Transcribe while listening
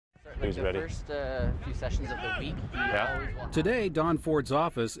Who's ready? The first few sessions of the week. Today, Don Ford's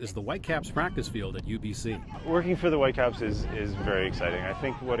office is the Whitecaps practice field at UBC. Working for the Whitecaps is very exciting. I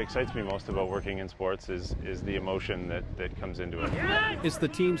think what excites me most about working in sports is the emotion that comes into it. It's the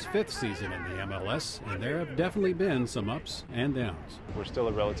team's 5th season in the MLS, and there have definitely been some ups and downs. We're still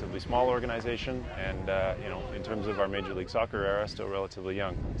a relatively small organization, and in terms of our Major League Soccer era, still relatively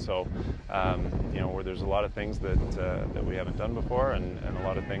young. So, where there's a lot of things that we haven't done before, and a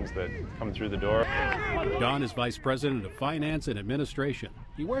lot of things that come through the door. Don is Vice President of Finance and Administration.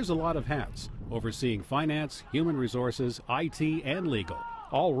 He wears a lot of hats, overseeing finance, human resources, IT, and legal.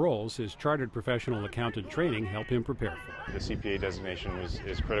 All roles his chartered professional accountant training help him prepare for. The CPA designation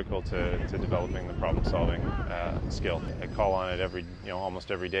is critical to developing the problem-solving skill. I call on it almost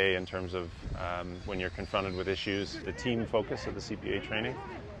every day in terms of when you're confronted with issues. The team focus of the CPA training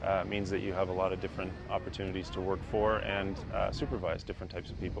means that you have a lot of different opportunities to work for and supervise different types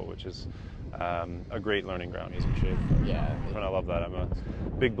of people, which is a great learning ground. Yeah. And I love that. I'm a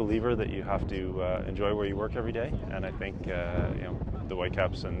big believer that you have to enjoy where you work every day, and I think the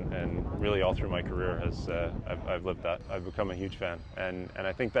Whitecaps and really all through my career I've lived that. I've become a huge fan, and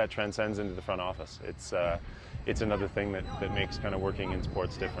I think that transcends into the front office. It's another thing that makes kind of working in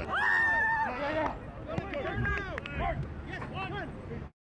sports different.